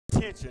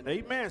attention.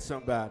 Amen,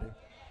 somebody.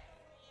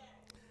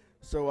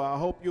 So I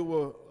hope you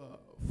will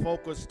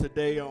focus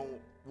today on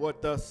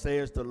what thus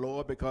says the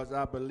Lord, because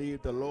I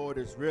believe the Lord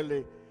is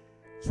really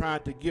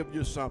trying to give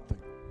you something.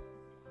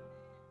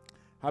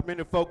 How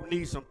many folk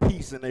need some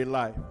peace in their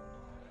life?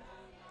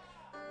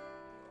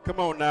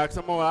 Come on now,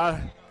 come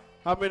on.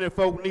 How many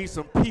folk need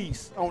some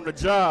peace on the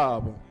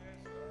job?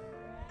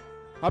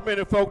 How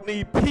many folk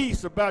need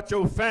peace about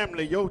your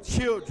family, your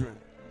children?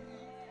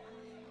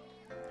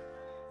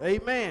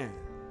 Amen.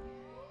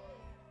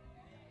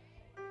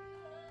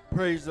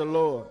 Praise the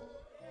Lord.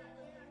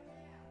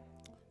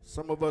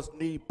 Some of us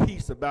need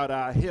peace about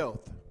our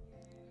health.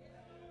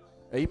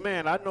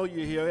 Amen. I know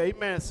you're here.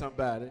 Amen,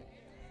 somebody.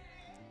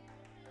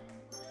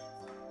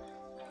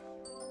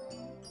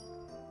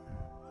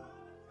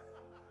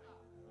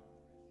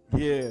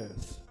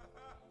 Yes.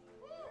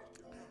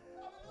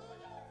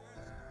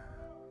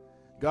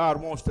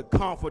 God wants to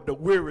comfort the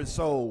weary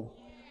soul.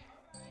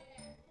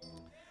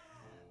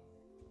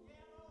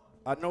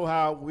 I know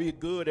how we're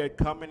good at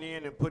coming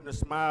in and putting a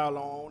smile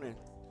on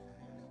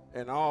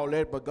and all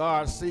that, but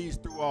God sees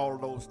through all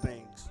of those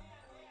things.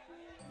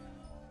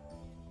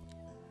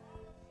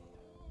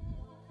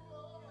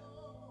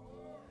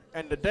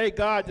 And today,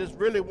 God just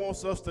really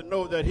wants us to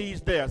know that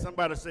He's there.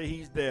 Somebody say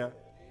He's there.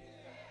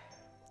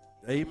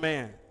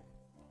 Amen.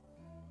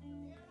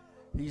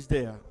 He's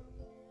there.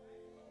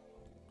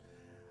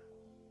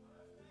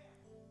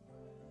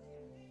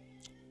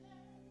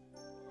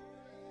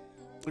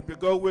 If you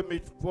go with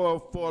me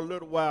for a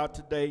little while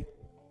today,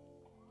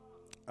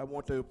 I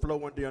want to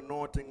flow in the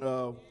anointing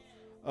of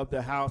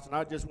the house. And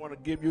I just want to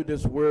give you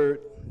this word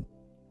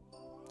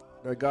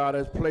that God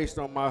has placed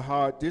on my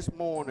heart this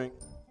morning.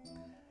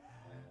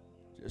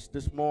 Just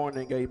this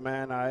morning,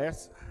 amen. I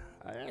asked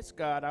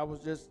God, I was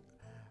just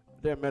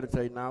there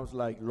meditating. I was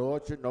like,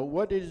 Lord, you know,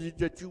 what is it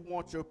that you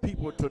want your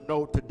people to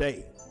know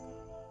today?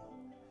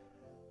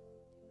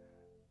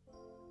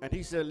 And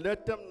He said,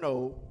 let them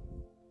know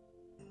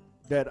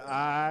that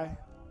I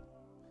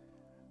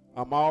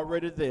am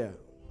already there.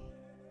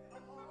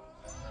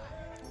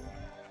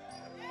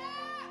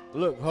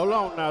 Look, hold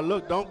on now.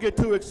 Look, don't get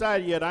too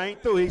excited yet. I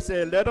ain't through. He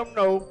said, let them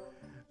know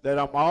that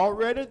I'm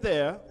already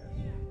there.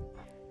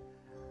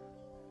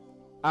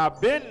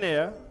 I've been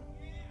there,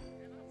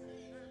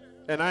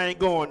 and I ain't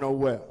going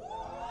nowhere.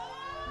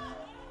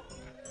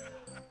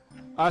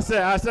 He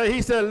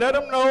said, let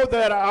them know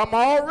that I'm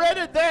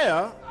already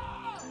there.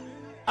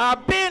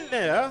 I've been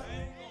there,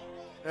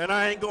 and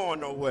I ain't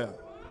going nowhere.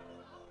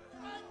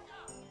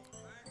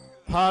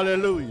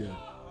 Hallelujah.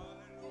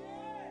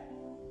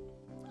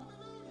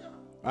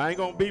 I ain't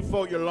gonna be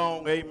for you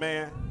long,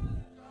 amen.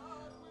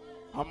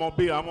 I'm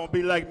gonna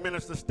be like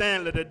Minister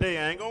Stanley today.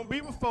 I ain't gonna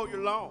be before you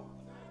long.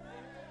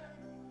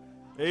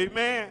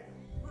 Amen.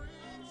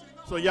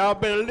 So y'all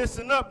better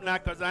listen up now,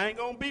 because I ain't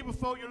gonna be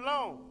before you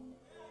long.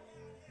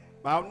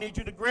 But I'll need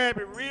you to grab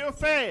it real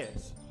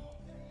fast.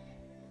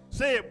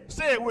 Say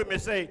it with me.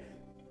 Say,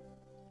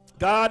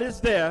 God is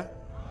there.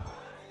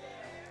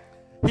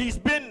 He's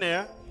been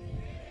there,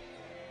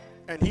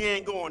 and He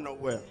ain't going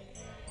nowhere.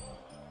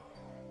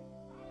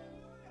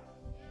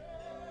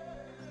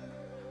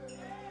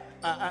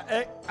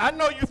 I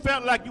know you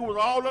felt like you was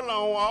all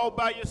alone, all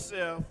by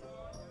yourself.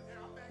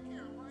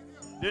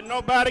 Didn't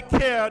nobody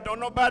care. Don't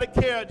nobody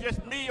care.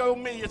 Just me, oh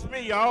me. It's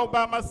me, all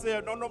by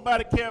myself. Don't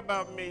nobody care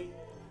about me.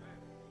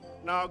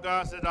 No,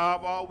 God said,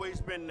 I've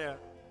always been there.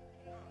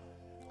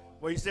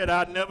 Well, He said,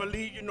 I'd never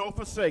leave you nor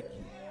forsake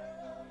you.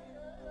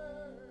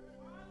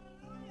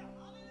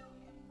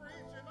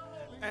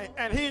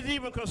 And He's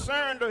even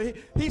concerned.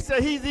 He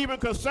said He's even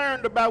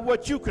concerned about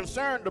what you're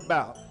concerned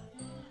about.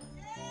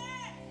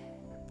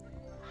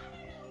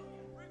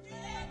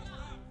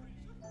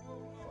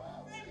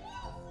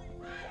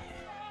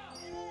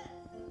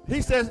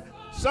 He says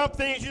some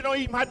things you don't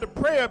even have to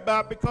pray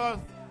about, because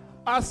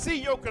I see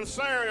your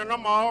concern and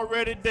I'm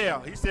already there.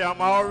 He said, I'm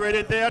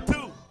already there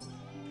too.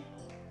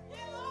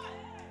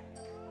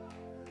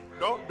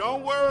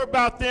 Don't worry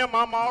about them.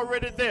 I'm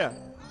already there.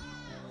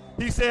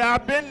 He said,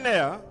 I've been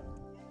there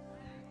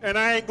and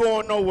I ain't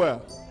going nowhere.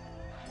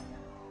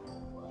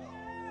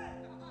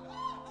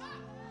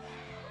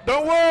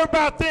 Don't worry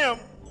about them,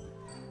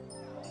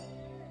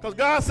 because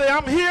God said,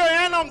 I'm here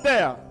and I'm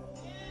there.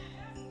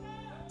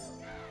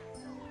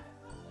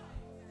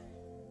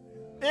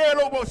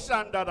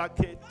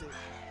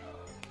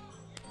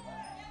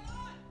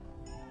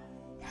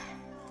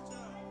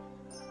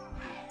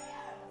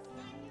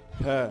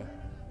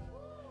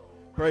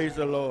 Praise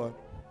the Lord.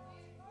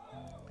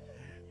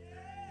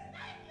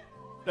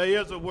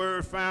 There is a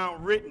word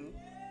found written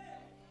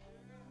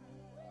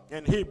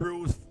in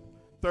Hebrews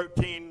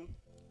 13,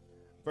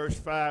 verse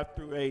 5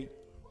 through 8.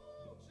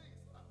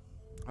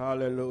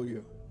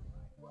 Hallelujah.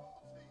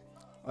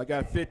 I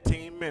got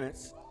 15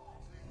 minutes.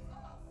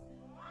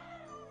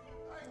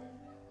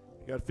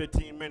 Got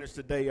 15 minutes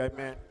today,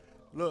 amen.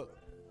 Look.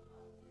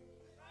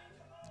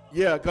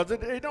 Yeah, because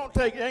it ain't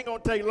gonna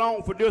take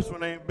long for this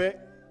one, ain't it?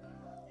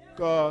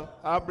 Because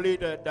I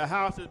believe that the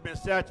house has been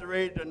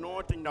saturated, the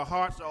anointing, the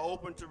hearts are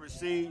open to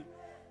receive.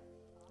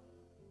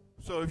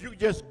 So if you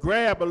just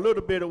grab a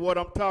little bit of what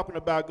I'm talking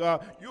about,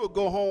 God, you'll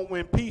go home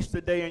in peace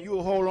today and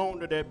you'll hold on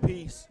to that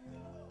peace.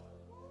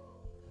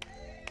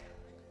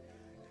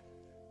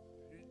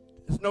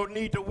 There's no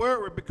need to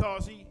worry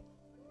because he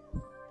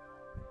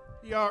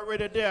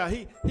already there.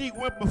 He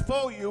went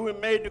before you and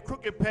made the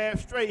crooked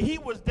path straight. He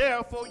was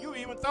there before you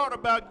even thought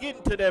about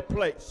getting to that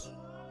place.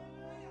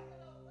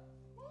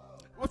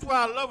 That's what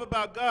I love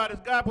about God is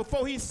God,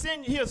 before he'll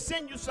send you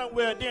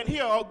somewhere, and then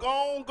he'll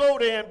go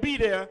there and be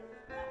there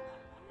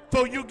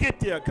before you get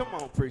there. Come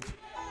on, preacher.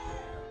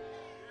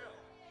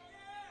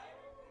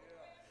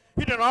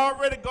 He done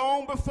already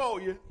gone before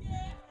you,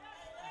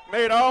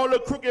 made all the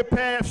crooked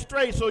paths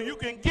straight so you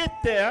can get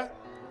there,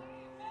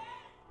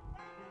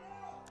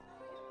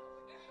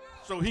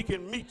 so he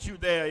can meet you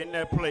there in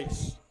that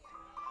place.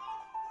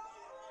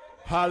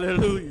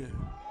 Hallelujah.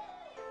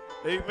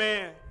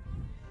 Amen.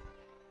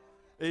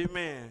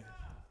 Amen.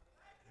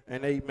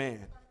 And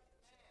amen.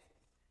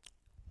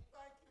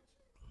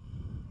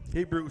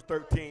 Hebrews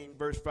 13,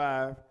 verse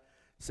 5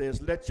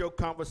 says, let your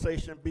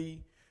conversation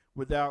be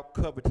without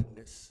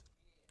covetousness,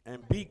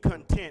 and be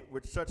content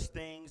with such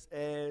things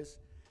as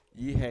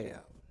ye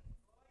have.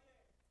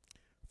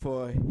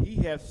 For he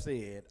hath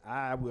said,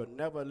 I will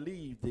never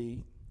leave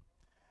thee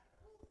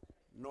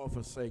nor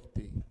forsake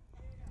thee.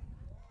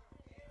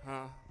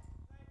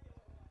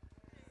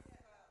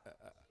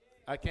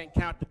 I can't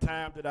count the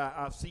times that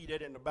I see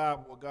that in the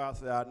Bible where God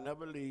said, I'll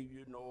never leave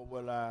you, nor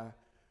will I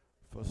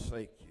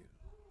forsake you.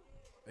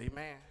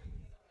 Amen.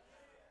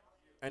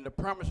 And the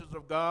promises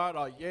of God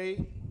are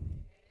yea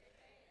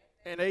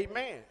and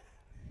amen.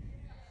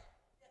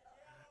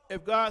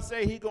 If God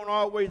say he's going to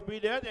always be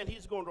there, then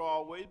he's going to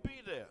always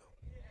be there.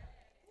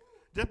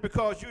 Just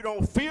because you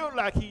don't feel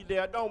like he's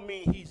there don't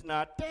mean he's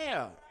not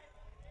there.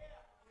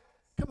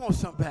 Come on,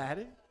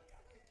 somebody.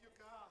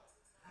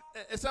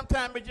 And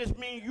sometimes it just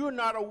means you're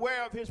not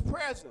aware of his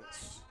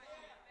presence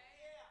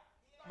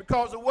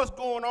because of what's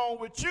going on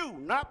with you.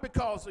 Not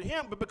because of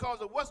him, but because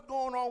of what's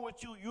going on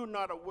with you, you're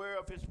not aware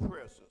of his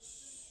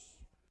presence.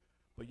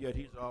 But yet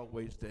he's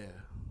always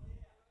there.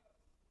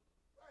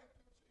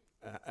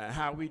 And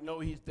how we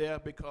know he's there,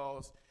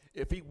 because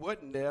if he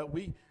wasn't there,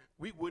 we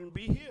wouldn't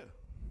be here.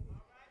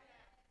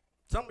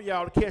 Some of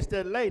y'all will catch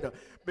that later,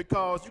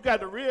 because you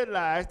got to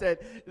realize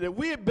that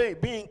we're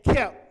being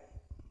kept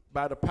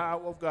by the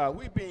power of God.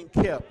 We're being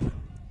kept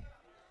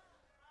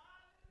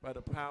by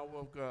the power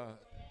of God.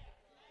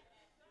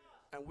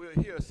 And we're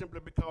here simply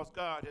because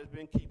God has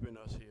been keeping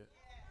us here.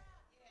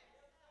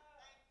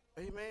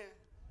 Amen.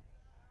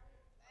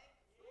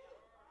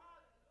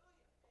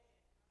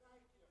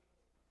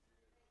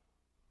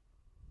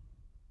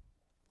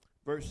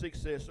 Verse 6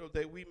 says, so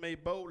that we may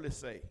boldly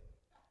say,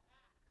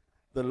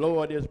 the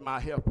Lord is my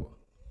helper,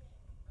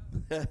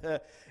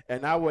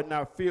 and I will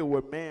not fear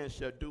what man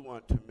shall do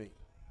unto me.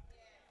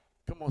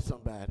 Come on,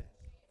 somebody.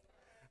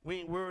 We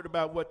ain't worried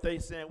about what they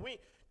saying.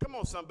 Come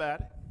on,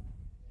 somebody.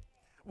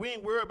 We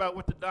ain't worried about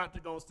what the doctor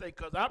gonna say,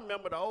 because I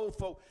remember the old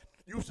folk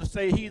used to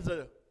say he's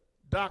a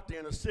doctor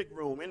in a sick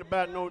room.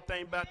 Anybody know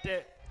anything about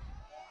that?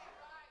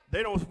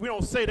 We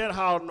don't say that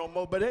hard no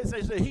more, but they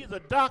say he's a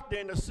doctor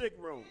in the sick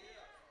room.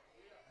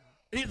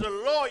 He's a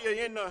lawyer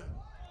in the...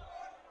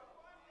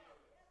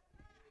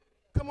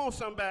 Come on,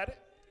 somebody.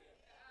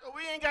 So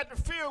we ain't got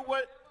to fear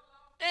what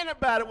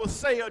anybody will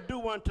say or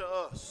do unto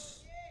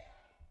us,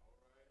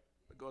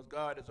 because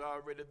God is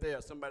already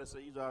there. Somebody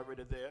say he's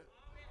already there.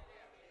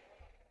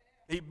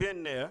 He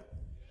been there,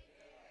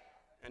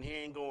 and he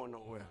ain't going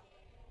nowhere.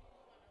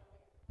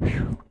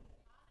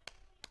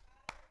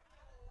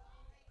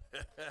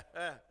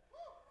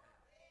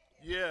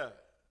 Yeah.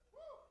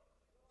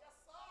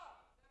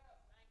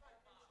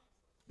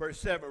 Verse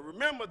 7,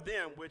 remember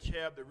them which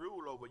have the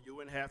rule over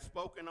you, and have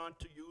spoken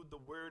unto you the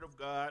word of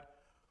God,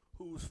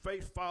 whose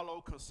faith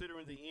follow,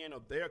 considering the end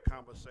of their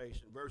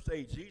conversation. Verse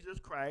 8, Jesus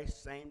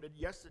Christ, same as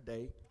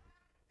yesterday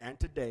and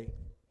today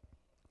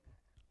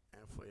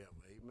and forever.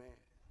 Amen.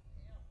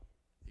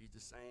 He's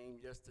the same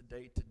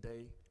yesterday,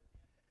 today,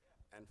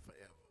 and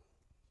forever.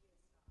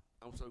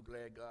 I'm so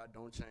glad God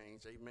don't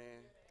change.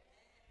 Amen.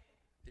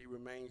 He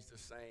remains the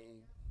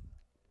same.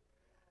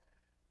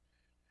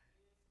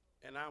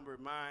 And I'm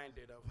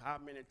reminded of how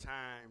many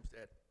times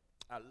that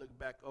I look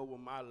back over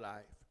my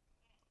life,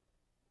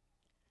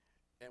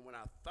 and when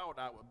I thought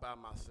I was by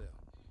myself.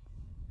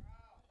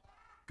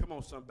 Come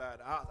on,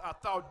 somebody. I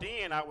thought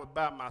then I was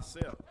by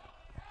myself.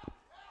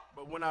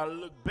 But when I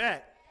look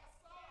back,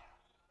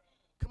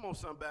 come on,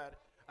 somebody,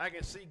 I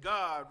can see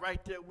God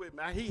right there with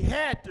me. He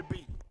had to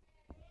be.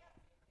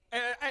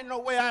 And ain't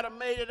no way I'd have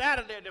made it out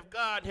of there if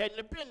God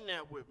hadn't been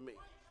there with me.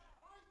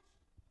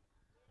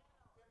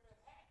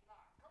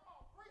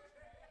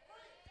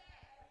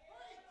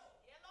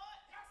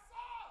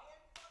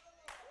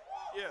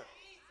 Yeah.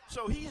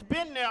 So he's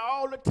been there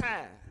all the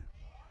time.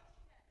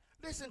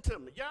 Listen to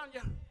me.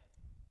 Y'all.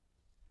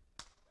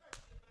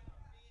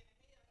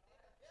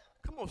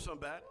 Come on,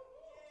 somebody.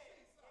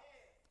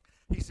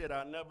 He said,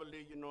 I'll never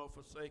leave you nor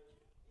forsake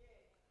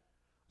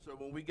you. So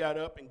when we got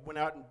up and went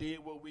out and did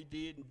what we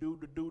did and do,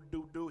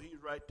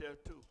 he's right there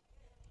too.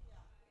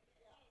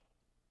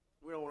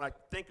 We don't like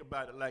to think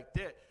about it like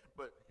that.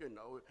 But, you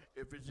know,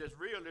 if it's just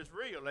real, it's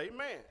real.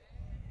 Amen.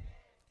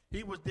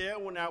 He was there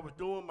when I was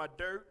doing my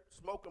dirt,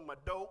 smoking my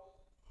dope.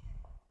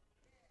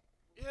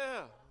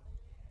 Yeah.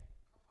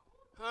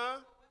 Huh?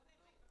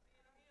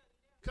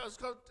 Because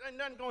ain't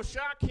nothing going to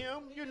shock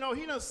him. You know,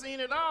 he done seen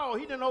it all.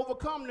 He done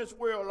overcome this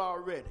world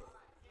already.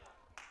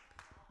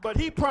 But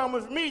he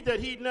promised me that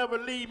he'd never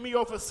leave me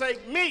or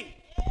forsake me.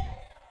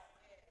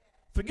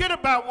 Forget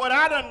about what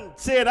I done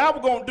said I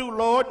was going to do,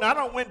 Lord, and I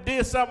done went and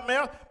did something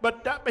else.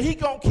 But he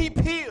going to keep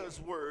his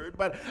word.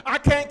 But I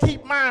can't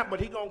keep mine, but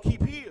he going to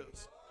keep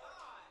his.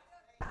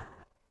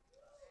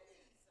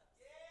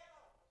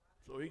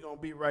 So he going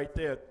to be right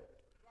there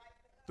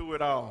through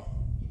it all.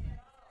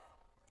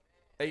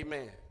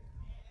 Amen.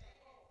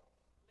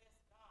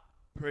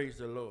 Praise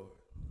the Lord.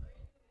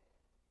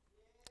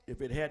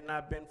 If it had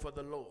not been for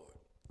the Lord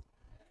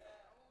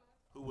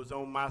who was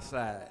on my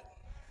side,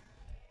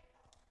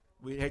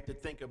 we'd have to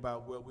think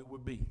about where we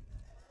would be.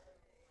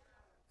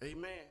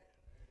 Amen.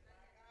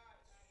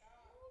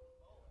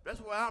 That's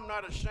why I'm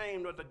not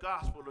ashamed of the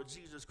gospel of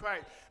Jesus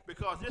Christ,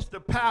 because it's the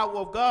power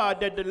of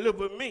God that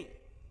delivered me.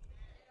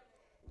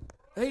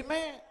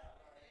 Amen.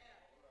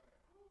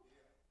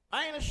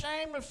 I ain't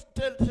ashamed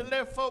to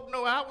let folk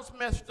know I was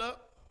messed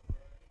up.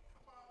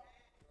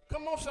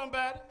 Come on,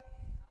 somebody.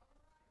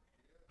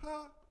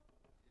 Huh?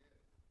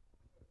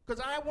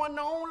 Because I wasn't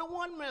the only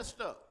one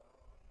messed up.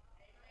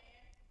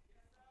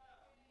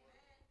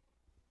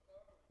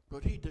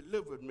 But he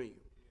delivered me.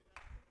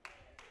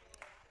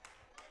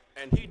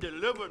 And he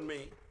delivered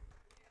me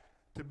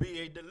to be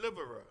a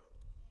deliverer.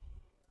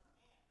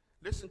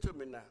 Listen to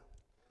me now.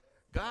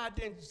 God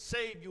didn't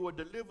save you or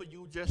deliver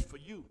you just for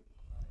you.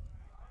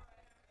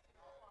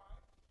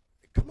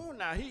 Come on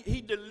now.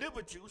 He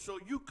delivered you so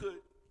you could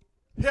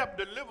help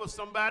deliver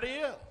somebody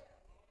else.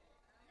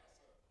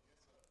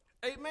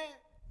 Amen.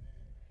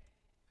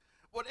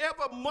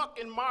 Whatever muck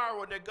and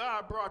mire that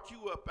God brought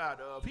you up out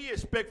of, he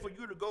expects for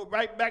you to go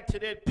right back to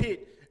that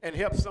pit and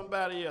help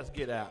somebody else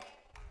get out.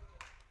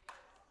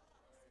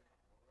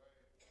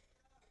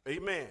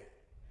 Amen.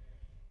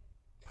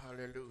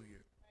 Hallelujah.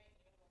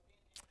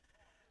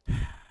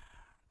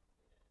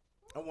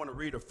 I want to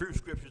read a few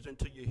scriptures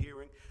into your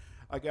hearing.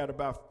 I got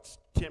about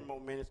 10 more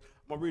minutes.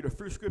 I'm going to read a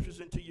few scriptures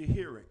into your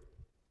hearing.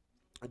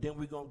 And then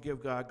we're going to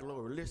give God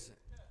glory. Listen.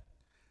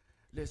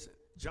 Listen.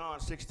 John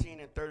 16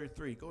 and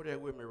 33. Go there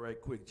with me right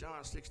quick.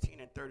 John 16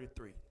 and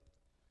 33.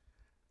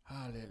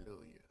 Hallelujah.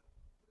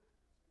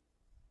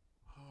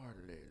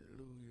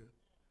 Hallelujah.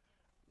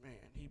 Man,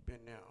 he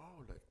been there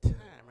all the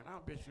time. And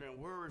I've been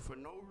worried for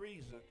no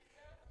reason.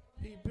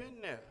 He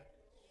been there.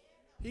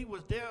 He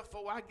was there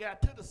before I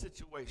got to the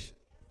situation.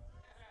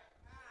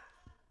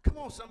 Come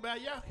on,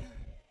 somebody. Y'all.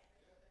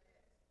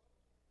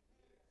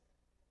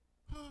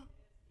 Huh?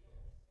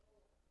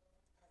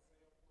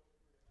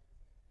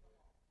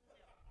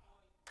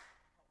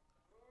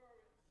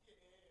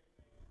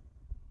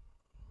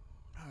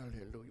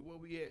 Hallelujah. Where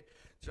we at?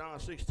 John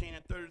 16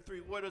 and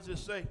 33. What does it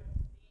say?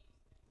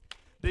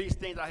 These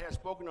things I have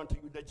spoken unto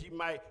you, that ye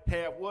might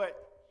have what?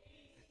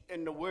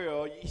 In the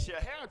world ye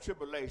shall have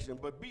tribulation,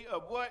 but be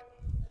of what?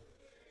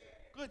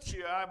 Good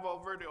cheer. I've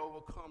already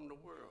overcome the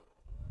world.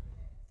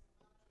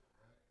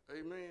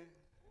 Amen.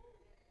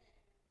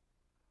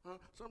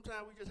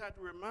 Sometimes we just have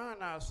to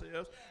remind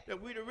ourselves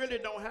that we really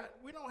don't have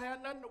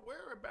nothing to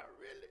worry about,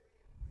 really.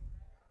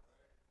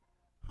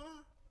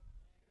 Huh?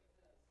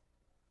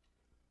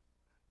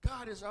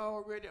 God is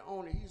already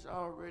on it. He's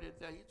already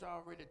there. He's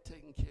already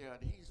taking care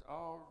of it. He's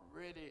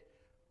already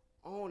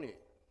on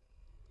it.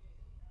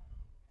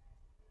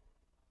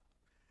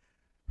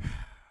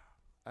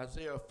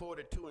 Isaiah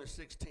 42 and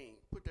 16.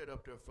 Put that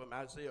up there for me.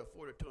 Isaiah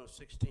 42 and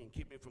 16.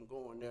 Keep me from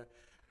going there,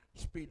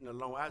 speeding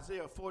along.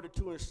 Isaiah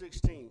 42 and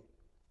 16.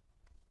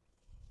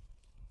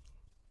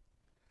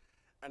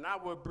 And I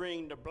will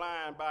bring the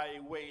blind by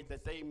a way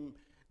that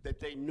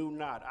they knew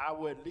not. I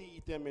will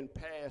lead them in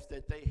paths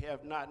that they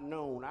have not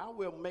known. I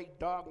will make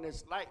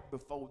darkness light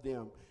before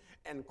them,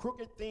 and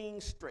crooked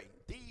things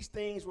straight. These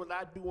things will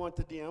I do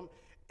unto them,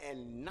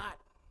 and not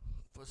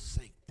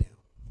forsake them.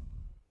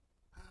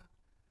 Huh?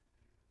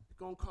 He's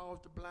going to cause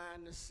the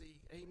blind to see.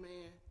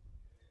 Amen.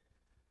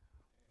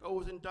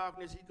 Those in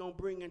darkness, he's going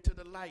to bring into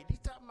the light. He's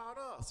talking about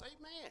us.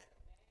 Amen.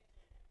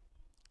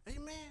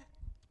 Amen.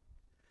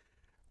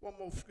 One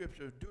more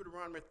scripture,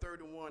 Deuteronomy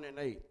 31 and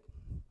 8.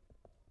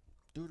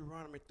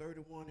 Deuteronomy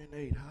 31 and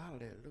 8.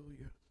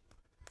 Hallelujah.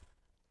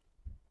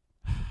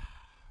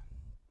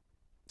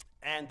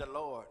 And the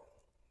Lord,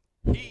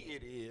 he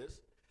it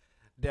is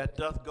that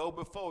doth go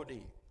before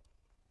thee.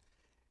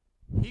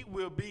 He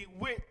will be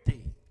with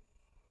thee.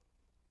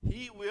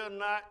 He will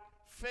not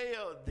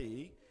fail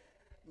thee,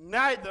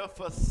 neither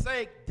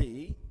forsake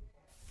thee.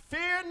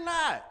 Fear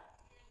not,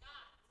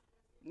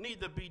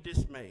 neither be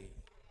dismayed.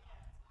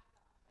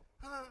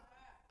 Huh?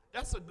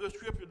 That's a good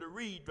scripture to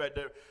read right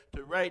there,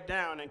 to write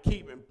down and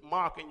keep and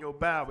mark in your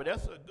Bible.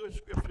 That's a good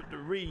scripture to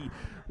read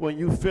when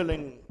you're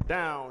feeling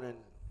down and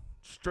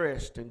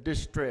stressed and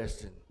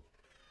distressed and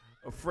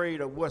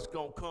afraid of what's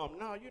going to come.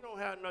 No, you don't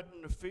have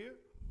nothing to fear.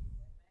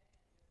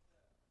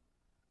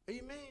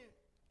 Amen.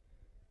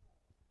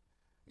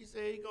 He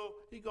said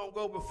he gonna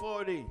go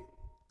before thee.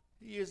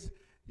 He's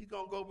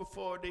going to go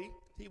before thee.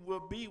 He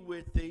will be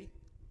with thee,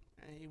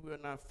 and he will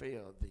not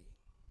fail thee.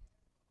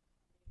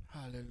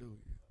 Hallelujah.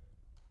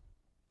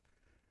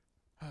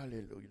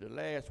 Hallelujah. The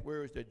last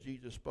words that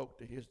Jesus spoke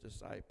to his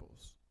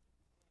disciples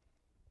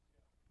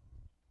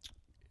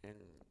in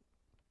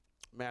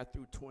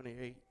Matthew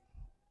 28.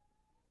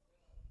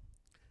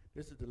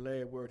 This is the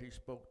last word he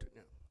spoke to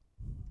them.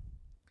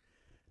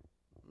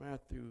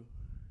 Matthew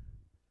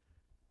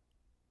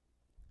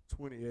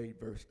 28,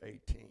 verse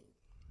 18.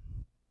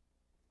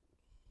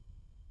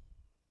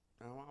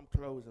 Now I'm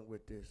closing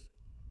with this.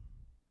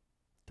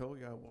 I told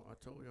y'all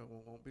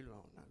it won't be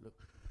long. Now look,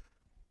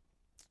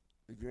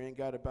 if you ain't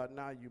got it by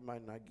now, you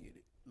might not get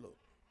it. Look,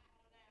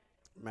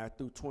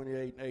 Matthew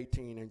 28 and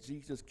 18. And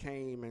Jesus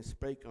came and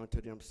spake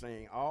unto them,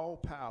 saying, all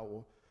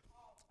power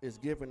is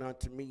given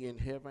unto me in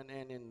heaven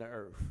and in the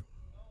earth.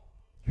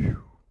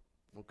 Whew.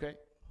 Okay?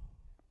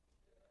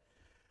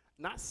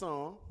 Not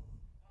some.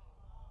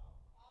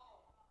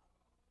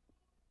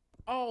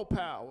 All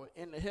power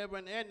in the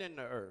heaven and in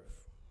the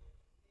earth.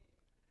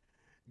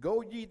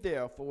 Go ye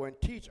therefore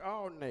and teach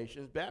all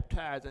nations,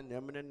 baptizing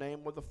them in the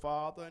name of the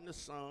Father and the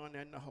Son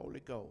and the Holy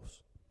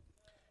Ghost,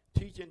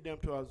 teaching them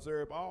to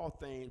observe all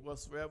things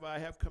whatsoever I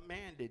have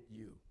commanded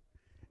you.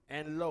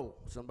 And lo,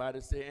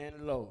 somebody say,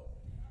 and lo.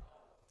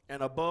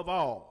 And above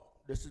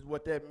all, this is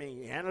what that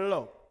means, and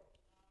lo.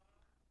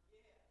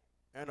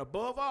 And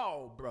above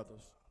all,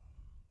 brothers,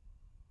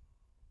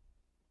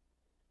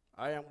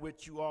 I am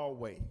with you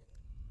always,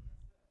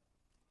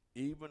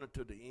 even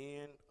unto the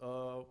end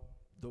of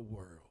the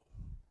world.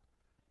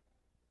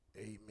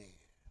 Amen.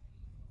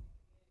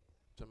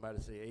 Somebody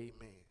say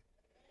amen.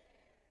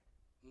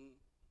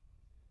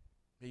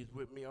 He's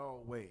with me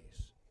always,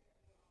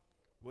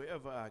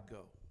 wherever I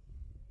go.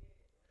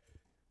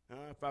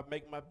 If I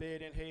make my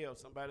bed in hell,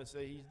 somebody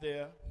say he's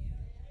there.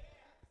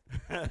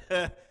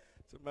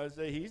 Somebody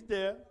say he's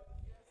there.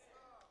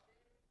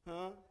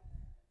 Huh?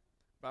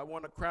 If I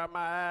want to cry my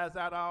eyes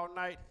out all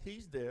night,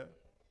 he's there.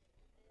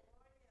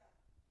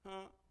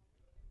 Huh?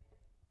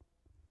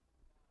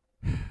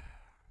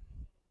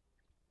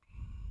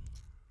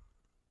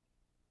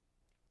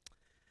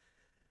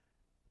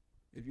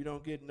 If you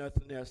don't get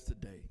nothing else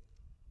today,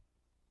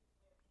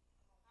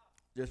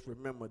 just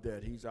remember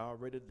that he's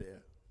already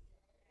there.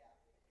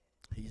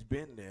 He's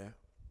been there.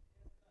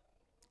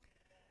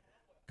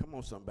 Come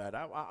on, somebody.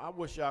 I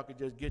wish y'all could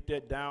just get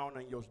that down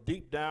in your,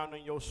 deep down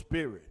in your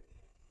spirit.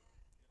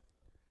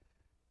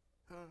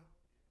 Huh?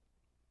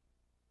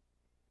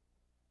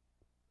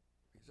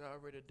 He's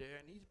already there,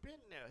 and he's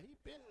been there. He's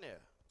been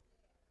there.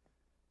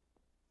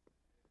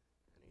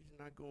 And he's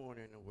not going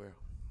anywhere.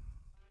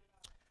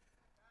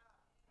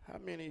 How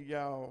many of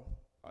y'all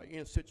are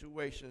in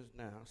situations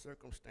now,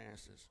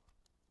 circumstances,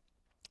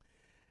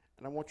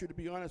 and I want you to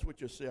be honest with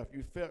yourself,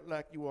 you felt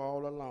like you were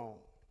all alone.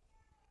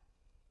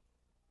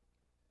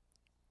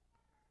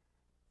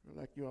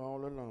 Like you're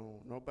all alone.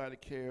 Nobody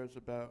cares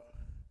about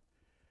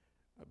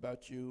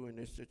you in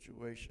this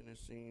situation. It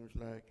seems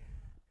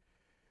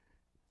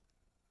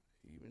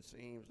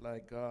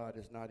like God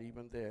is not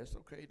even there. It's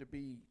okay to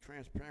be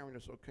transparent.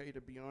 It's okay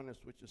to be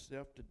honest with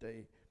yourself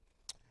today,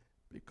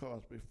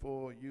 because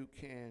before you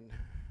can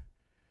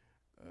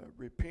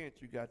repent,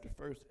 you got to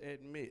first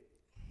admit.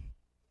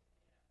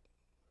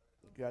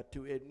 You got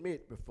to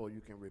admit before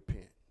you can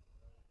repent.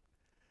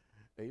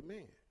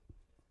 Amen.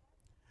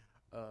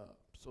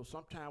 So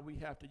sometimes we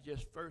have to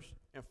just first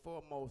and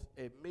foremost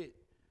admit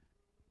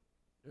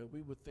that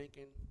we were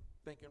thinking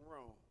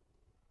wrong.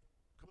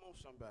 Come on,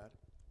 somebody.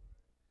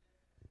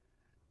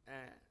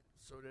 And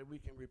so that we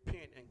can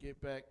repent and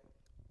get back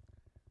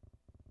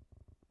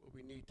where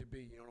we need to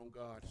be, on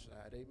God's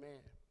side. Amen.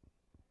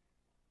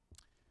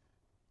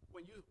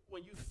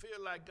 When you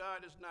feel like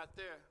God is not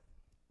there,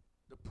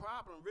 the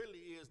problem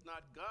really is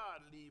not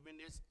God leaving,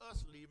 it's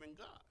us leaving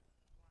God.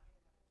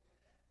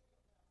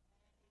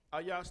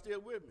 Are y'all still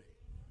with me?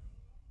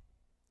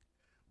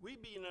 We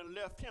been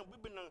left him.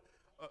 We've been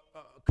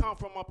come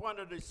from up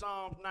under the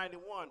Psalms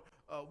 91.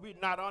 We're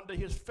not under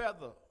his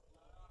feather.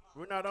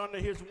 We're not under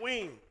his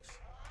wings.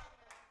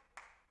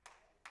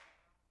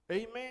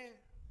 Amen.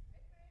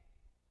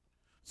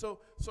 So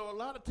a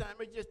lot of time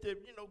it just,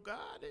 God,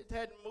 it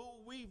hadn't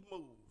moved, we've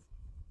moved.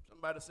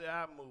 Somebody say,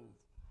 I moved.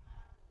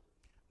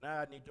 Now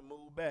I need to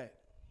move back.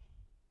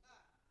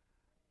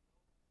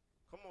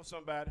 Come on,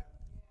 somebody.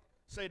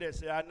 Say that.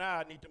 Say, now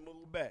I need to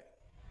move back.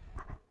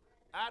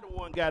 I the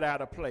one got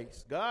out of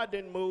place. God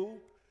didn't move.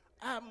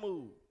 I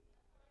moved.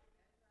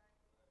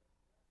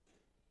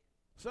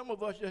 Some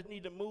of us just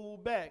need to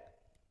move back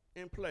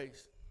in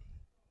place.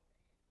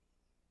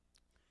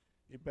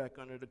 Get back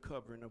under the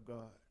covering of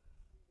God.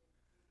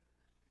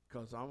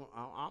 Because I'm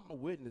a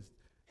witness.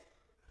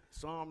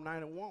 Psalm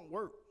 91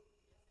 work.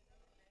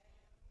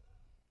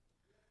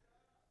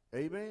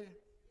 Amen.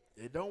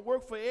 It don't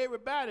work for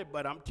everybody,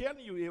 but I'm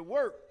telling you, it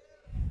worked.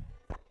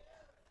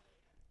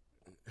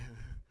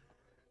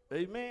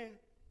 Amen.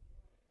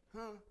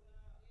 Huh?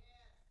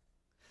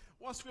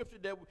 One scripture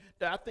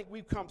that I think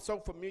we've come so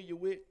familiar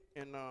with,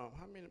 and how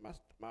many,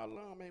 my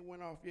alarm ain't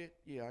went off yet?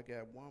 Yeah, I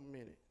got 1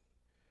 minute.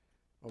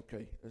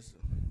 Okay,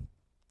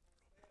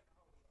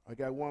 I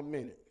got 1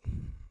 minute.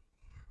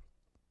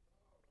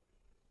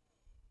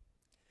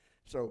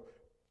 So,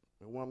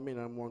 in 1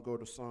 minute, I'm going to go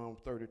to Psalm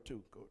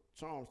 32. Go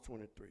Psalms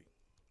 23.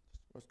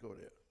 Let's go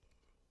there.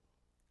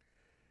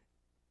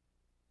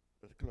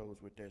 Let's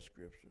close with that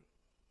scripture.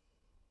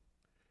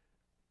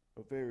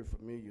 A very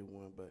familiar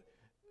one, but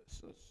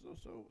so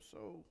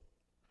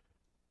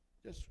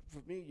just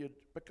familiar,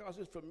 because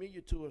it's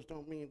familiar to us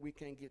don't mean we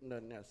can't get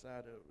nothing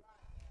outside of it.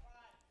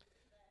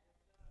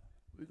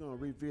 We're going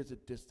to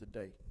revisit this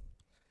today.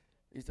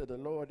 He said, the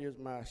Lord is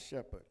my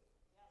shepherd.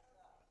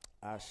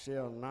 I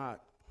shall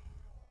not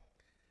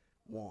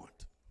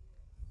want.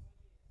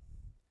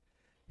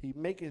 He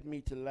maketh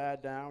me to lie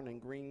down in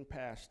green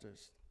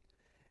pastures.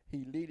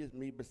 He leadeth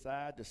me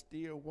beside the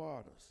still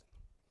waters.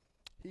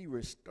 He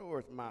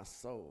restoreth my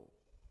soul.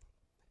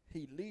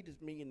 He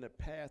leadeth me in the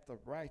path of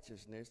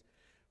righteousness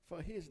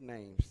for his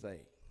name's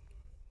sake.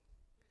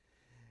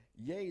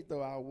 Yea,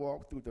 though I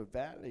walk through the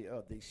valley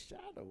of the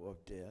shadow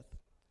of death,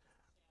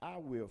 I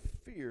will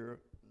fear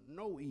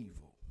no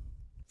evil,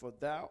 for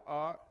thou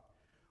art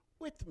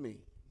with me.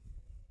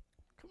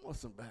 Come on,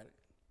 somebody.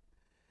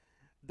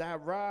 Thy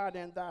rod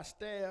and thy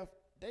staff,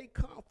 they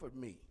comfort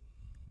me.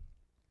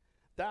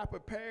 Thou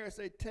preparest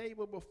a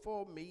table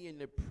before me in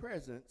the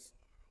presence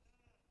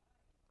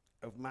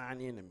of mine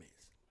enemies.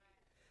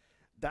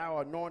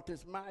 Thou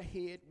anointest my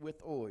head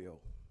with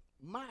oil.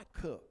 My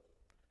cup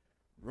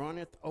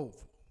runneth over.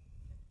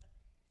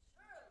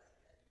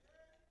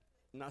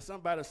 Now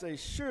somebody say,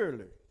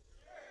 surely,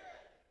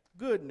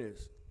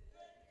 goodness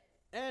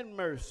and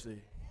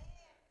mercy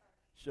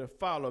shall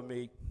follow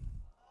me.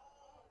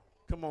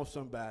 Come on,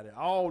 somebody.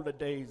 All the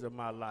days of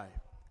my life.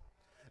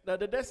 Now,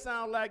 did that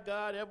sound like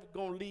God ever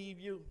going to leave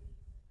you?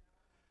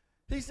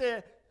 He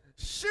said,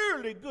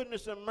 surely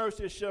goodness and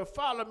mercy shall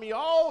follow me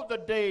all the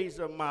days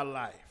of my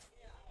life.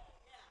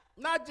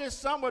 Not just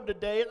some of the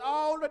days,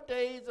 all the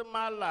days of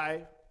my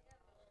life.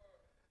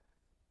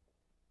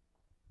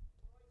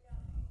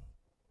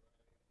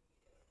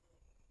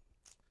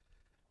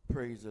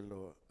 Praise the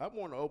Lord. I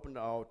want to open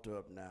the altar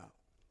up now.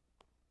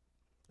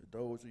 For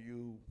those of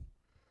you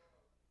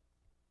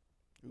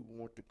who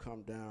want to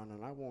come down,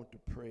 and I want to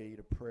pray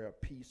the prayer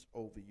of peace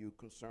over you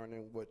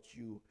concerning what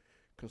you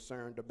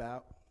concerned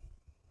about.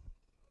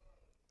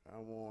 I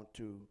want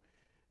to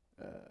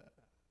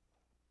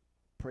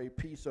pray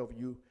peace over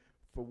you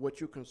for what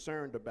you're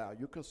concerned about.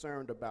 You're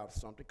concerned about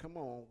something. Come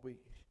on,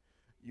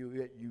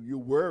 you're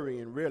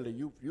worrying really.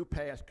 You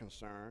past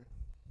concern.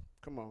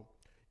 Come on,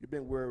 you've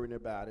been worrying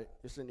about it.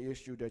 It's an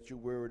issue that you're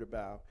worried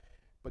about.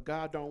 But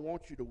God don't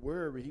want you to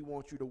worry. He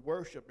wants you to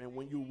worship. And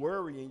when you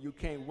worry and you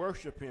can't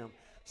worship him,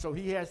 so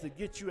he has to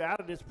get you out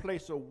of this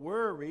place of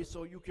worry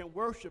so you can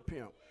worship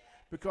him.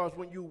 Because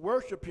when you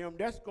worship him,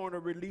 that's going to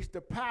release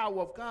the power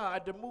of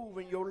God to move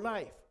in your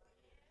life.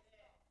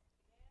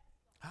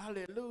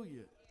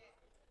 Hallelujah.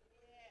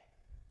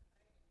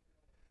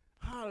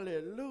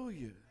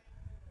 Hallelujah.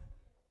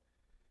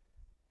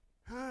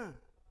 Huh?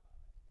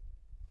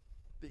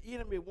 The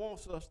enemy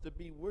wants us to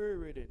be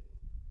worried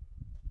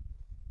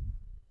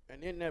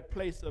and in that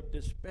place of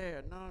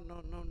despair.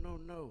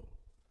 No.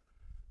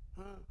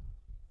 Huh?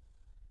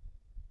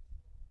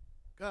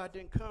 God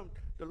didn't come,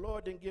 the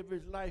Lord didn't give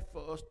his life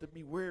for us to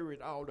be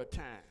worried all the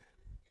time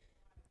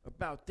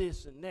about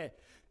this and that.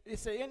 He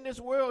said, in this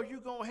world, you're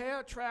going to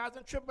have trials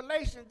and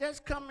tribulations. That's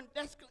coming,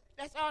 that's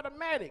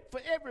automatic for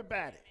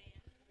everybody.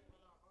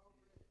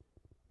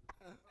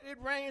 It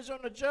rains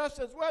on the just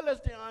as well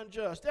as the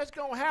unjust. That's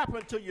going to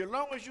happen to you. As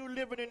long as you're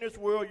living in this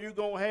world, you're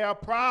going to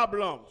have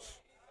problems.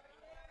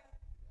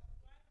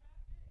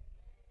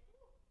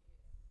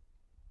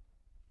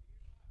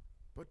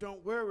 But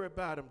don't worry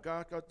about them,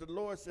 God, because the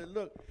Lord said,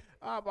 look,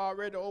 I've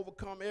already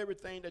overcome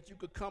everything that you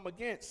could come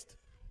against.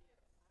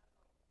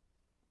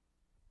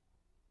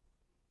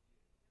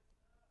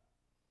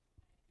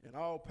 And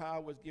all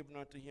power was given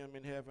unto him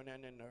in heaven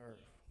and in the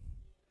earth.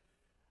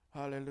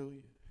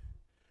 Hallelujah.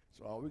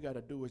 So all we got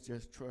to do is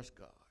just trust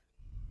God.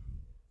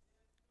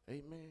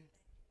 Amen.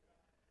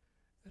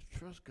 Let's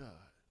trust God.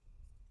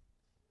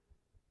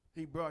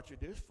 He brought you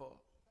this far.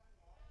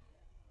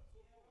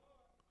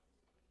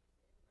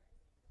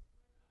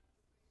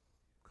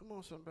 Come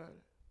on, somebody.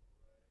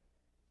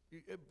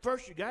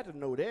 First, you got to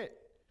know that.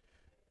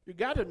 You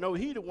got to know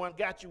he the one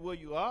got you where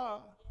you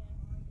are.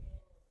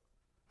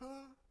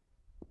 Huh?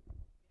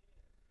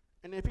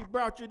 And if he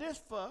brought you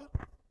this far,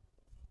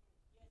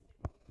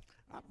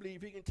 I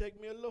believe he can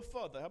take me a little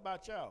further. How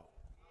about y'all?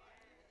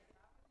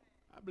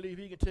 I believe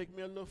he can take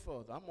me a little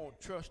further. I'm going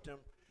to trust him.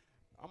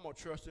 I'm going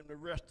to trust him the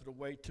rest of the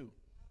way too.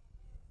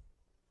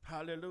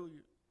 Hallelujah.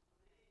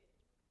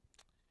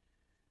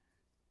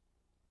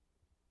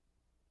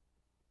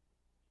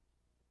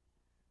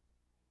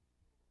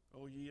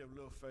 Oh, ye of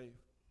little faith.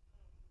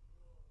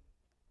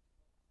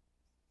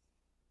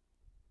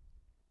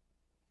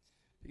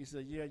 He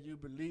said, yeah, you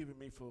believe in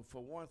me for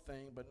one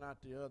thing, but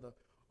not the other.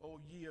 Oh,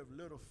 ye of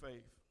little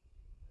faith.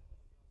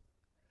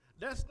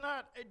 That's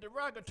not a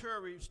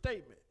derogatory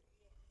statement.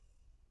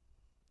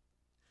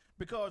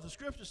 Because the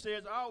scripture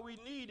says all we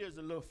need is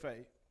a little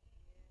faith.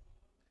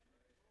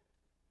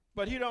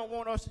 But he don't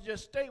want us to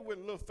just stay with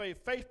a little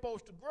faith. Faith's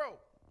supposed to grow.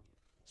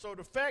 So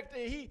the fact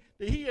that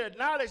he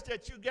acknowledged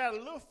that you got a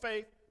little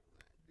faith,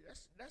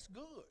 that's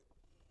good.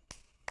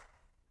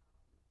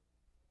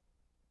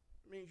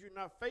 It means you're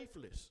not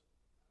faithless.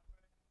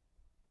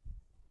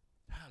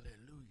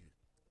 Hallelujah.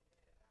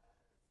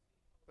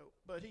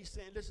 But he's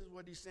saying, this is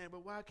what he's saying,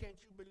 but why can't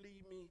you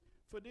believe me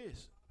for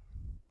this?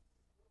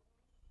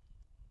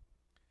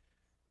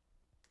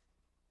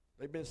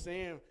 They've been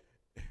saying,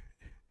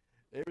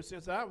 ever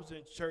since I was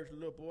in church,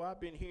 little boy,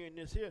 I've been hearing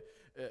this here.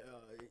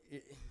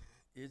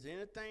 Is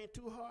anything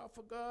too hard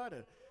for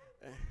God?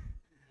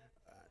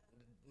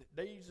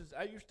 I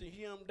used to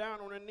hear him down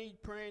on their knees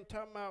praying,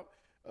 talking about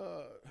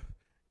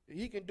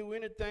he can do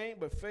anything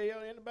but fail.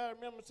 Anybody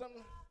remember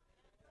something?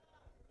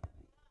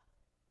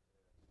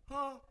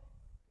 Huh?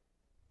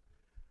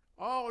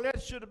 All that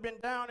should have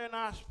been down in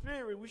our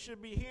spirit. We should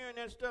be hearing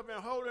that stuff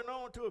and holding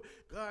on to it.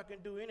 God can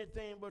do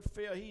anything but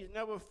fail. He's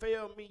never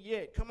failed me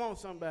yet. Come on,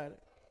 somebody.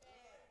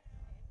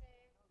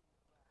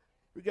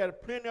 We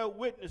got plenty of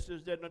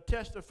witnesses that have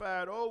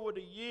testified over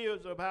the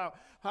years of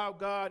how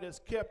God has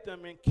kept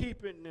them and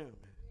keeping them.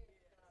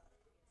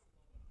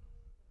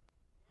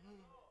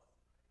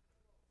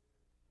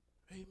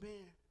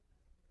 Amen.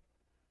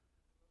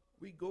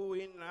 We go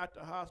in and out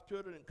the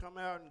hospital and come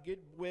out and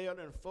get well,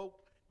 and folk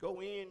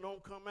go in,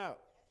 don't come out.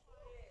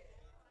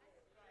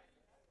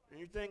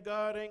 And you think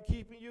God ain't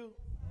keeping you?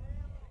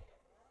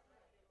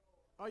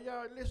 Are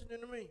y'all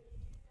listening to me?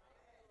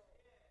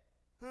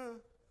 Huh?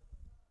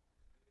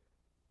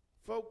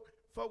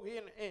 Folk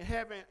in and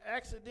having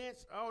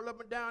accidents all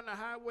up and down the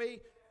highway,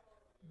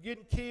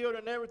 getting killed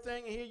and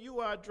everything, and here you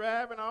are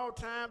driving all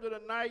times of the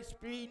night,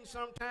 speeding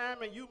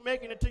sometime, and you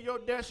making it to your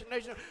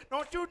destination.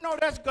 Don't you know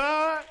that's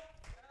God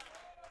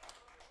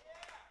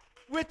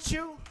with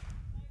you?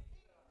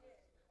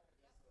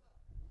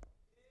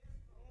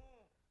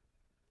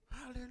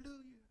 Hallelujah.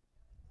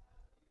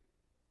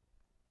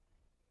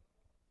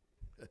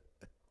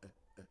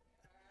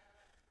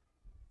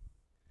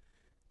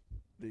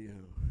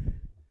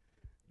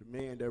 The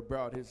man that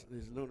brought his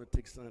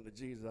lunatic son to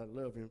Jesus, I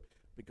love him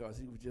because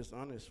he was just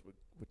honest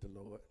with the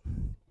Lord.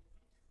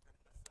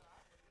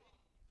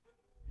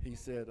 He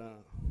said,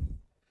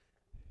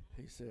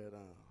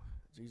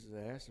 Jesus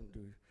asked him,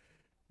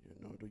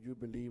 do you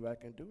believe I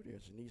can do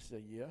this? And he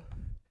said, yeah,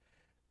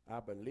 I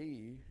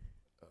believe,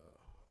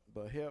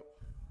 but help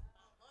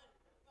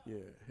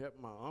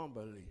my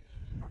unbelief.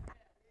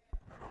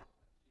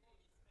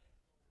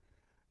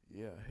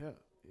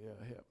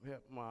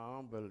 Help my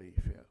unbelief.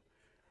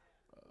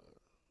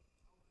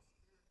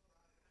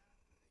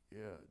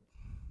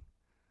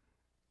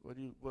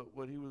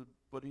 What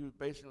he was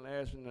basically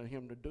asking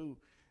him to do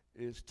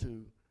is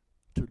to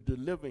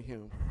deliver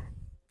him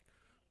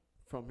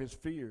from his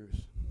fears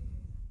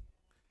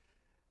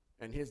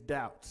and his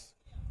doubts.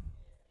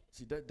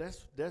 See,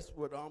 that's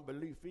what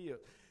unbelief is.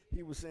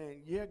 He was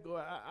saying, yeah,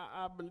 God,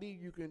 I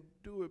believe you can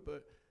do it,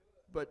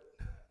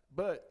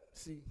 but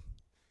see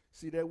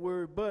that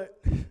word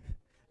but,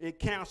 it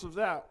cancels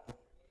out.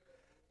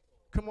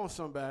 Come on,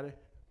 somebody.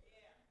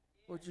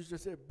 What you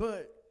just said,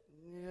 but,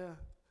 yeah,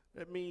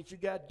 that means you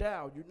got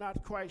doubt. You're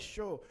not quite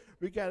sure.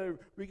 We gotta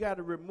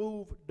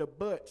remove the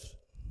buts.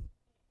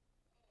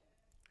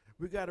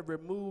 We gotta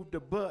remove the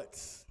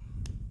buts.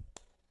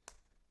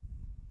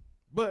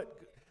 But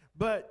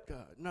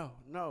God,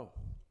 no.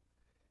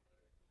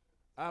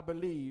 I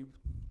believe,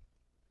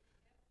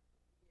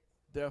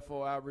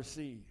 therefore I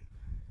receive.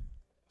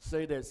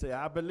 Say that, say,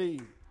 I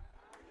believe,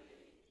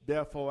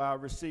 therefore I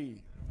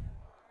receive.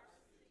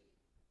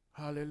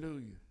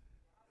 Hallelujah.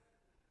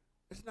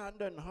 It's not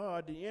nothing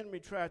hard. The enemy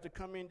tries to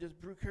come in, just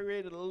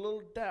create a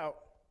little doubt.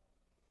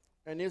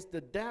 And it's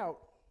the doubt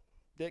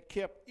that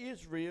kept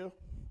Israel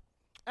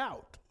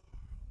out.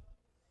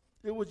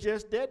 It was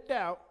just that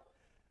doubt.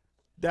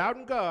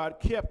 Doubting God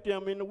kept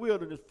them in the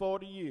wilderness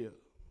 40 years.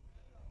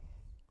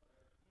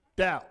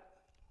 Doubt.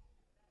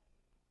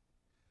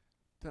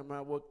 Talking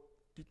about, what,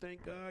 do you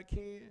think God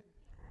can?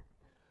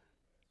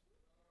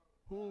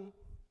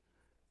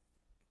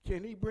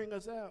 Can he bring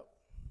us out?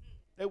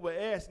 They were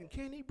asking,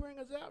 can he bring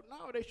us out?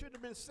 No, they should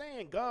have been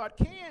saying, God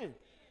can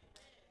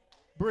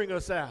bring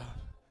us out.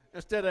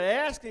 Instead of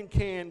asking,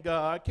 can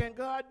God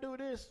do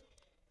this?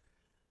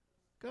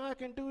 God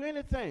can do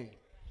anything.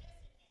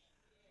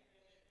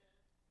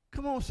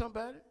 Come on,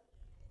 somebody.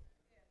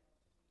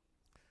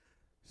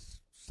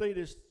 Say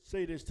this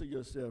to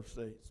yourself.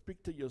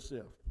 Speak to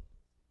yourself.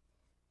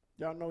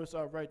 Y'all know it's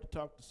all right to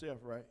talk to self,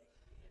 right?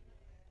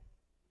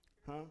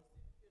 Huh?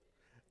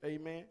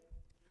 Amen.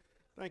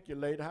 Thank you,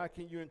 lady. How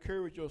can you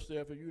encourage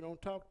yourself if you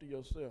don't talk to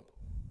yourself?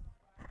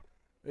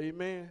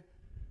 Amen.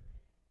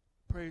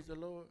 Praise the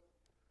Lord.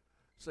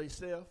 Say,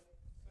 self,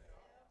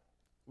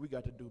 we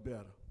got to do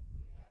better.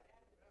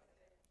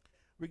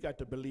 We got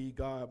to believe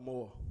God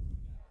more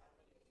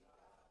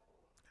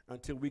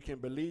until we can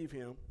believe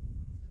him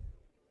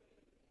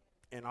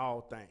in all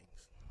things.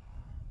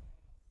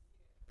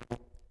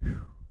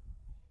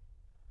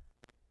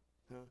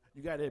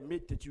 You got to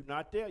admit that you're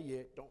not there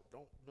yet. No.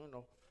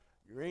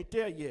 You ain't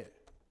there yet.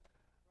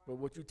 But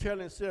what you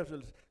telling yourself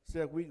is,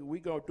 we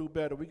gonna do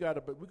better. We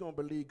gonna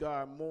believe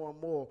God more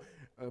and more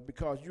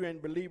because you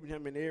ain't believing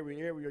him in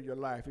every area of your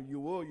life. If you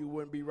would, you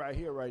wouldn't be right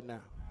here right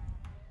now.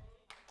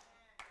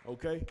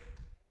 Okay?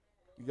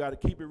 You got to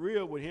keep it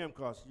real with him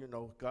because,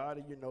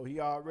 God, he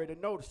already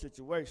know the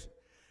situation.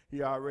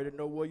 He already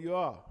know where you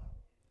are.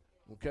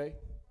 Okay?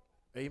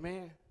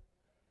 Amen?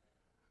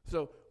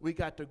 So we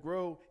got to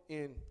grow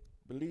in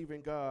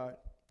believing God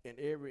in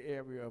every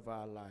area of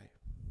our life.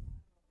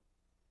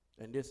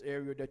 And this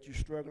area that you're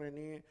struggling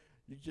in,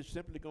 you just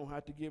simply going to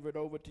have to give it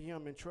over to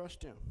him and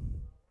trust him.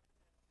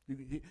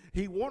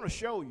 He want to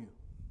show you,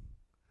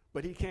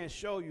 but he can't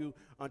show you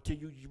until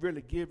you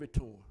really give it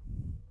to him.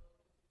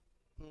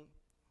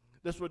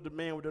 That's what the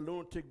man with the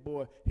lunatic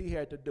boy, he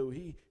had to do.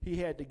 He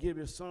had to give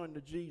his son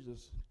to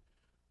Jesus.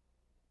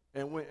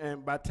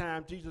 And by the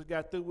time Jesus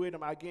got through with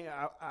him, again,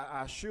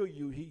 I assure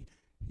you,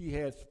 he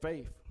has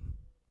faith.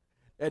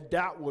 That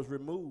doubt was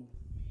removed.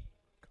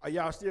 Are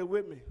y'all still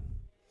with me?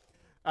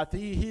 After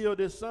he healed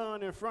his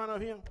son in front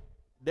of him,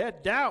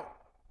 that doubt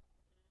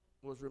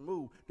was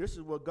removed. This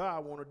is what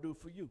God want to do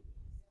for you.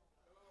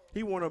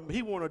 He want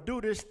to do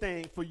this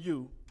thing for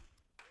you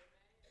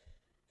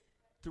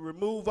to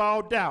remove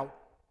all doubt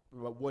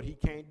about what he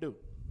can't do.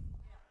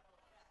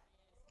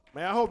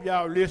 Man, I hope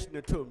y'all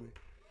listening to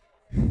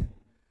me.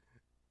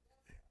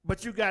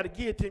 But you got to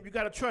give it to him. You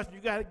got to trust him.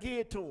 You got to give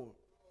it to him.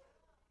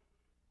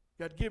 You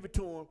got to give it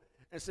to him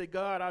and say,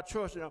 God, I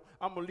trust you.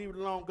 I'm going to leave it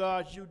alone.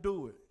 God, you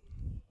do it.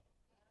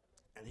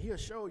 And he'll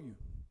show you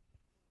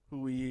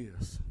who he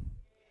is,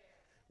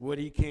 what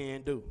he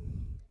can do.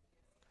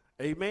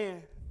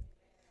 Amen.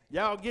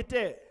 Y'all get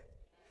that?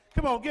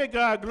 Come on, give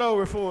God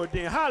glory for it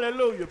then.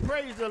 Hallelujah.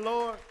 Praise the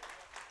Lord.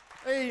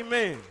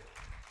 Amen.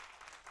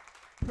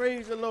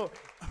 Praise the Lord.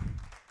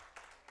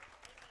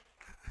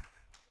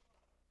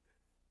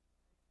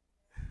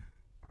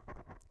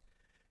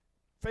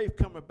 Faith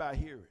cometh by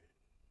hearing.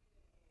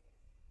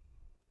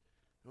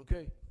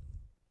 Okay?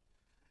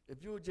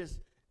 If you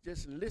just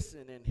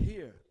listen and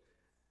hear,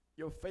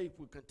 your faith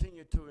will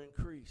continue to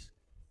increase.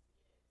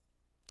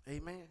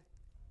 Amen.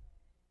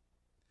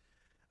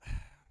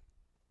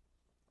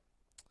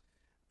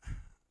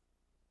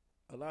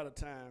 A lot of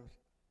times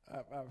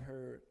I've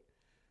heard,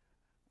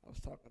 I was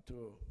talking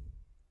to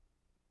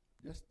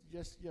just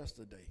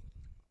yesterday,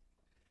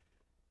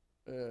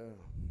 talking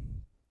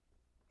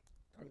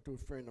to a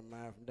friend of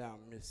mine from down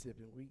in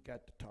Mississippi, and we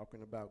got to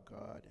talking about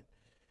God and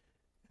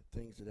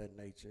things of that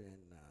nature, and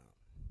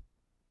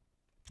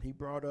he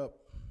brought up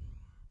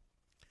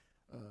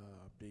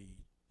the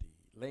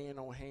laying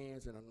on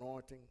hands and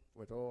anointing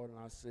with oil, and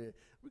I said,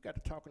 we got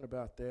to talking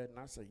about that, and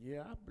I said,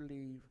 yeah, I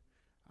believe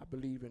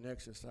in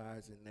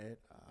exercising that.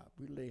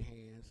 We lay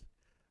hands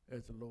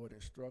as the Lord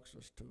instructs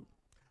us to.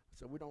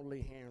 So we don't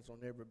lay hands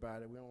on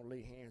everybody. We don't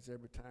lay hands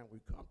every time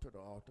we come to the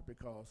altar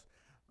because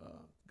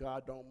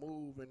God don't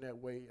move in that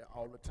way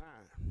all the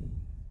time.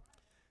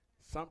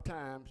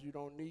 Sometimes you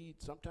need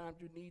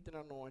an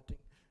anointing,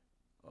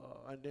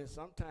 and then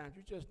sometimes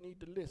you just need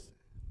to listen.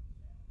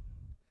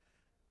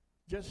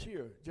 Just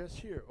hear,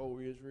 O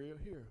Israel,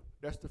 hear.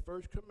 That's the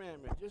first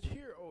commandment. Just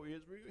hear, O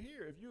Israel,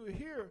 hear. If you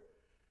hear,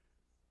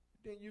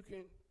 then you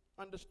can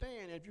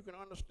understand. If you can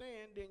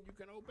understand, then you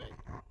can obey.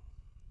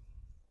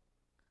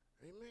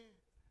 Amen.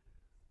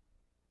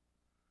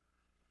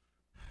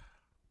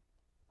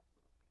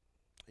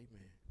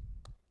 Amen.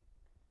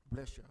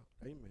 Bless y'all.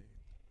 Amen.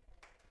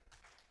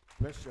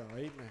 Bless y'all.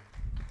 Amen.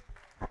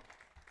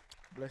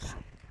 Bless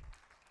you.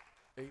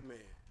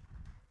 Amen.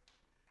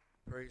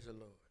 Praise the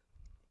Lord.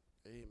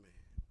 Amen.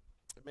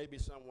 There may be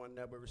someone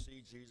never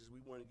received Jesus.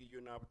 We want to give you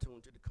an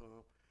opportunity to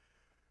come.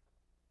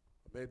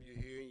 Maybe you're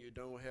here and you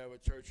don't have a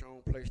church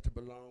home place to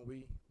belong.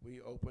 We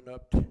open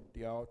up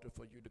the altar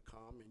for you to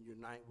come and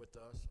unite with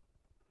us.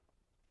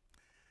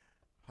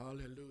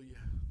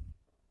 Hallelujah.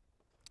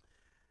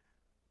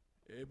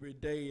 Every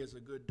day is a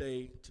good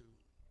day to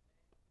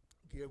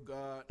give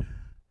God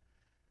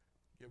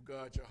your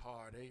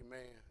heart.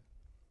 Amen.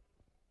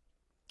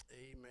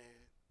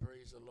 Amen.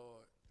 Praise the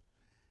Lord.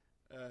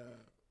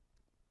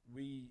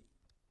 We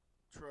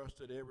trust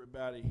that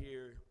everybody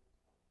here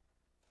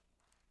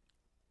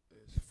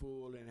is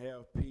full and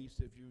have peace.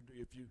 If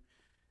you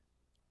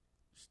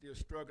still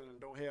struggling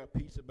and don't have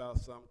peace about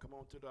something, come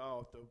on to the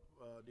altar.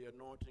 The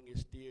anointing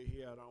is still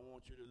here. I don't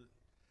want you to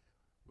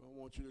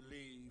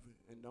leave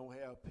and don't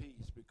have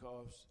peace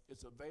because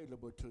it's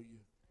available to you.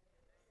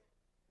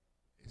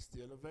 It's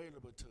still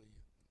available to you.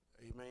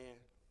 Amen.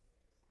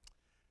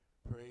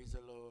 Praise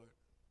the Lord.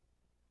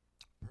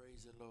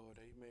 Praise the Lord.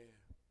 Amen.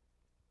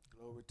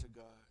 Glory to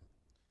God.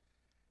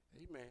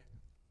 Amen.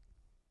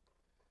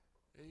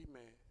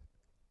 Amen.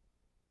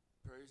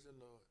 Praise the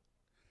Lord.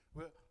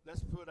 Well,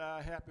 let's put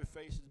our happy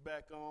faces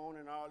back on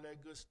and all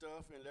that good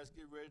stuff, and let's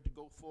get ready to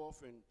go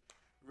forth and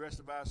rest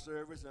of our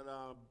service and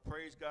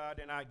praise God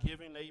in our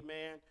giving,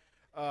 amen,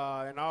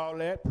 and all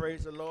that.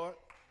 Praise the Lord.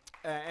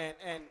 And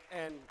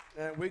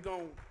we're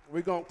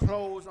gonna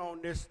close on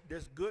this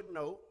good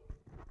note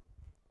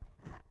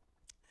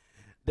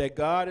that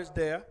God is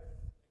there.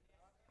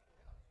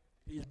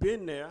 He's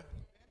been there.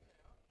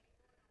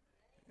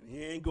 And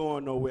he ain't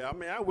going nowhere. I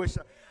mean, I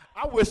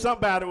wish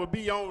somebody would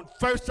be on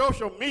first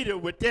social media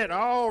with that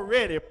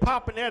already,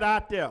 popping that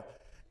out there.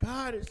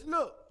 God is,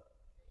 look.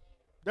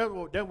 That's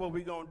what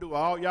we're going to do.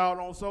 All y'all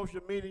on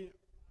social media,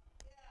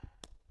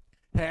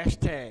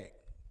 hashtag.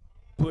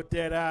 Put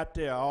that out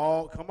there.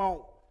 Come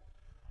on.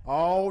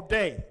 All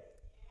day.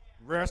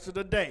 Rest of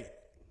the day.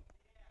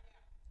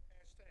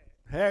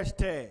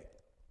 Hashtag.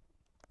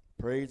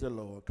 Praise the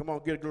Lord. Come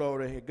on, get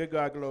glory here. Good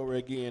God glory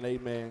again.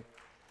 Amen.